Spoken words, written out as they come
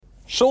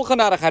Shulchan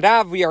Aruch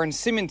Harav, we are in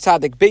Simin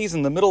Tzadik Beis,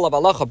 in the middle of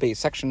Halacha Beis,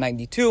 section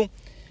 92.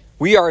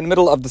 We are in the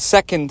middle of the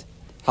second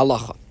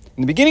Halacha.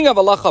 In the beginning of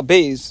Halacha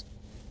Beis,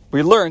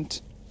 we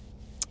learned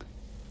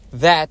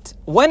that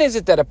when is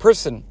it that a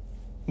person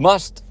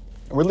must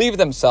relieve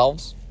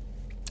themselves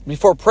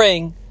before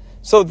praying?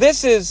 So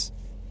this is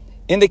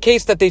in the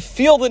case that they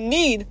feel the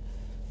need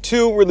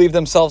to relieve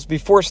themselves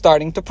before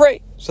starting to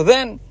pray. So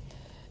then,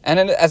 and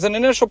as an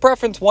initial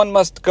preference, one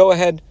must go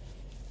ahead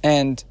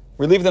and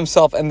relieve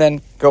themselves and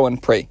then go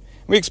and pray.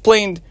 We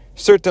explained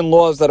certain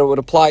laws that it would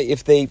apply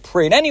if they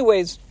prayed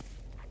anyways.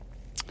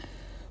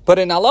 But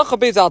in Halacha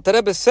Beis, Alter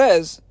Rebbe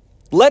says,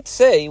 let's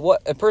say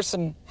what a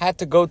person had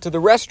to go to the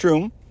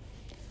restroom.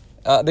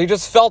 They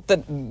just felt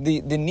that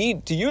the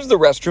need to use the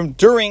restroom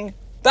during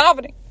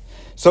davening.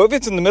 So if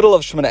it's in the middle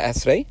of Shema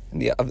Esrei,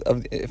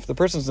 if the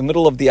person's in the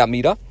middle of the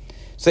Amidah,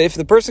 so if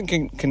the person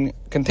can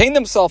contain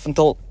themselves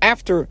until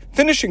after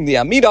finishing the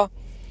Amidah,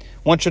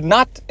 one should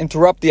not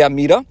interrupt the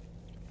Amidah,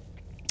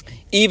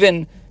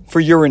 even for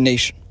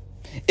urination.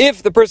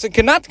 If the person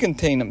cannot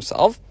contain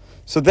himself,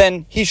 so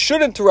then he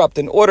should interrupt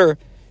in order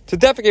to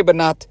defecate, but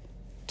not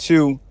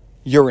to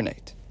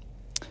urinate.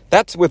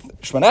 That's with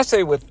Shema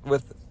Esrei,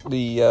 with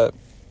the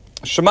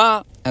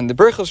Shema and the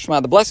Berachos Shema,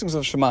 the blessings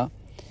of Shema.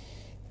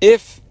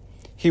 If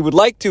he would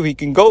like to, he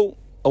can go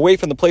away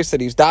from the place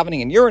that he's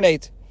davening and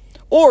urinate,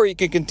 or he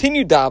can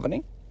continue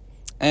davening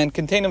and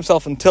contain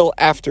himself until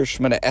after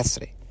Shema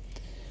Esrei.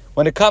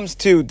 When it comes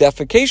to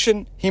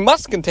defecation, he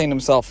must contain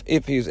himself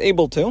if he is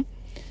able to,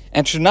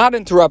 and should not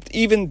interrupt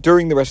even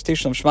during the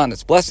recitation of Shema and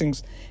its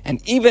blessings,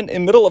 and even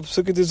in the middle of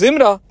Sukkot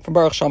Zimra from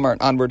Baruch Shamar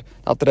and onward.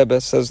 Alter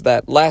Rebbe says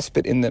that last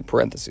bit in the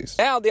parentheses.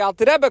 Now the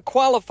Alter Rebbe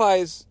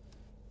qualifies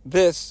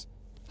this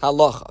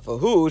halacha.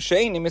 V'hu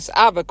she'eni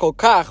mis'ava kol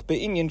kach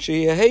be'inyan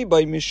sheyehei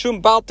by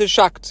mishum bal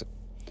teshaktu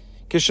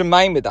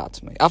kishemayim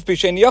edatzmei af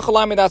b'she'eni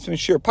yochalayim edatzmei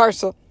shir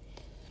parsa.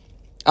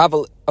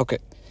 Okay.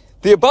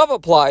 The above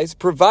applies,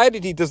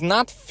 provided he does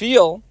not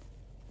feel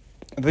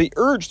the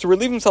urge to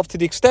relieve himself to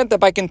the extent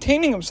that by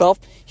containing himself,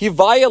 he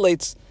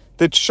violates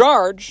the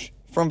charge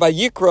from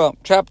Vayikra,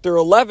 chapter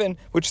 11,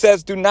 which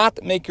says, do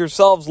not make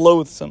yourselves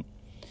loathsome.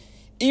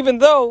 Even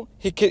though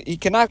he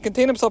cannot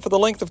contain himself for the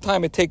length of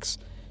time it takes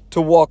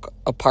to walk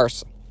a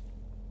parsa.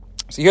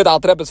 So here the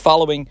Alter Rebbe is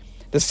following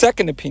the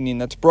second opinion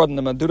that's brought in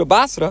the Madura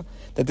Basra,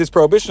 that this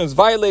prohibition is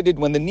violated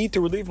when the need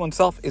to relieve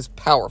oneself is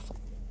powerful.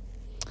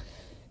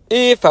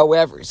 If,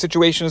 however, the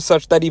situation is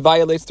such that he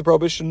violates the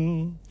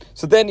prohibition,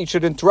 so then he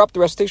should interrupt the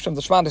recitation of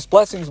the Shema and its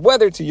blessings,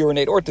 whether to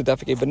urinate or to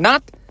defecate, but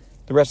not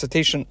the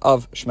recitation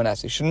of Shema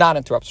Esrei. He should not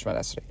interrupt Shema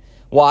Esrei.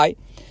 Why?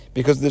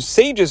 Because the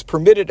sages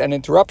permitted an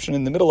interruption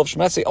in the middle of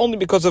Shema Esrei only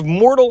because of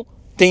mortal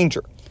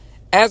danger,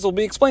 as will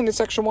be explained in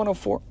section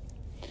 104.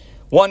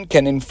 One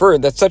can infer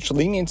that such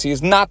leniency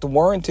is not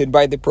warranted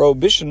by the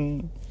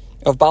prohibition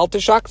of Baal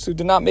Teshaksu,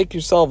 do not make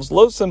yourselves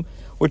loathsome,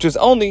 which is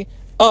only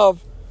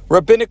of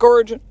rabbinic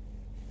origin.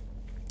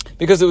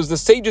 Because it was the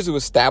sages who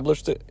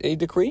established a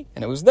decree,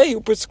 and it was they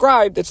who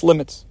prescribed its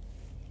limits.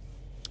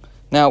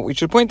 Now, we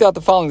should point out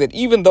the following, that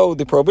even though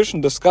the prohibition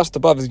discussed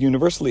above is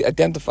universally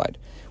identified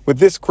with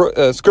this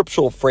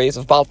scriptural phrase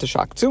of Baal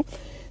Teshaktu,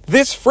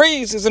 this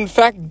phrase is in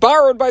fact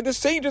borrowed by the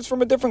sages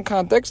from a different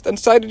context and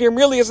cited here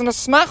merely as an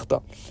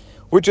asmachta,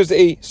 which is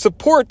a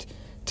support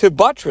to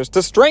buttress,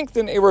 to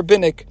strengthen a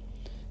rabbinic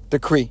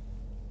decree.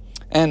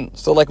 And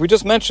so, like we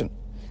just mentioned,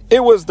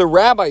 it was the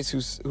rabbis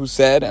who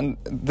said, and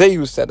they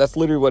who said, that's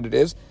literally what it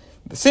is.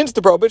 Since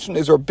the prohibition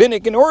is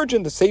rabbinic in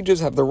origin, the sages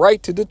have the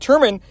right to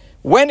determine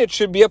when it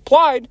should be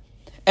applied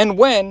and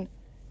when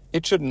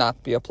it should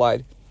not be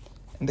applied.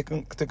 And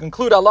to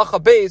conclude,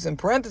 Halacha Beis, in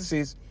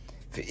parentheses,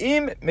 the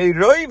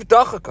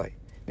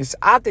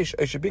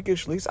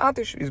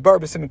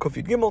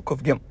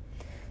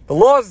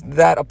laws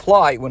that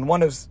apply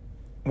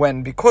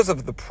when because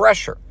of the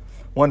pressure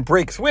one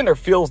breaks wind or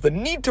feels the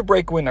need to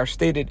break wind are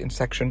stated in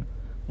section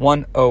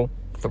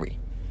 103.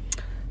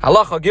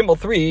 Halacha Gimel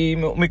 3,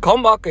 Mikol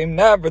Makom,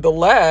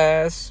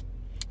 nevertheless,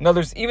 in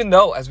other words, even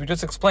though, as we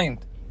just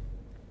explained,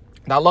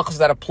 the halachas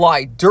that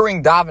apply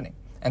during davening,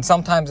 and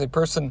sometimes a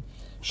person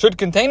should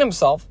contain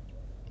himself,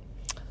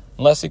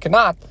 unless he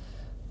cannot,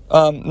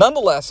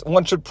 nonetheless,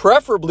 one should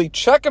preferably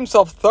check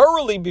himself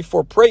thoroughly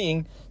before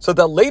praying, so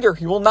that later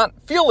he will not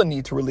feel a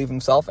need to relieve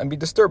himself and be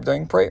disturbed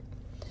during prayer.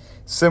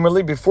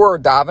 Similarly, before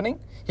davening,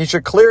 he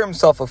should clear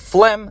himself of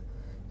phlegm,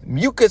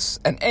 mucus,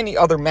 and any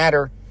other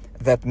matter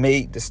that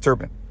may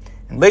disturb him.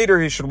 And later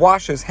he should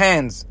wash his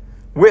hands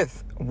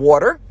with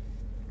water.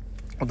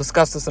 We'll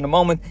discuss this in a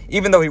moment,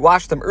 even though he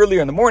washed them earlier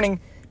in the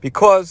morning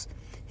because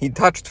he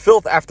touched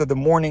filth after the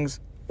morning's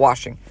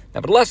washing.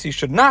 Nevertheless, he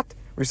should not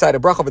recite a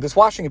bracha over this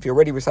washing if he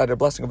already recited a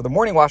blessing over the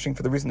morning washing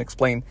for the reason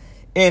explained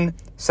in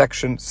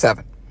section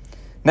 7.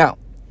 Now,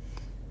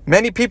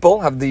 many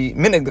people have the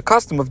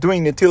custom of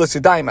doing netilas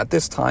yadayim at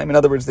this time. In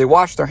other words, they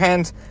wash their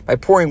hands by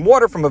pouring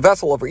water from a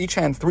vessel over each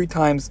hand 3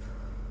 times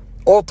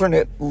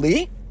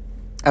alternately,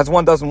 as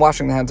one does when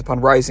washing the hands upon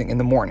rising in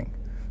the morning.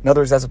 In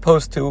other words, as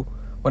opposed to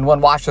when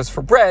one washes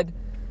for bread,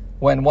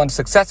 when one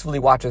successfully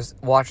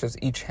washes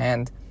each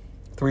hand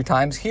 3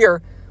 times.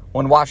 Here,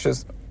 one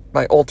washes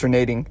by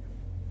alternating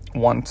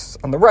once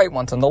on the right,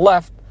 once on the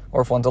left,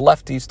 or if one's a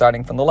lefty,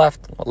 starting from the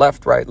left, right,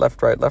 left,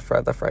 right, left,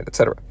 right, left, right,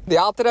 etc. The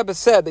Alter Rebbe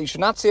said that you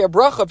should not say a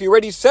bracha if you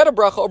already said a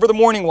bracha over the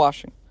morning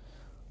washing.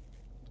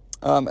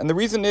 And the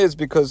reason is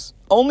because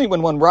only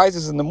when one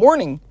rises in the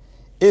morning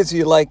is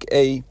he like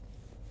a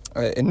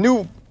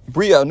new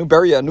bria, a new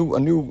beria, a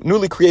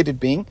newly created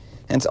being,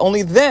 and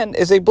only then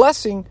is a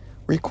blessing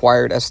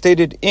required, as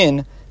stated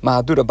in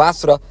Mahadura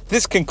Basra.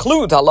 This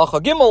concludes Halacha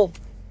Gimel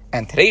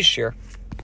and today's shir.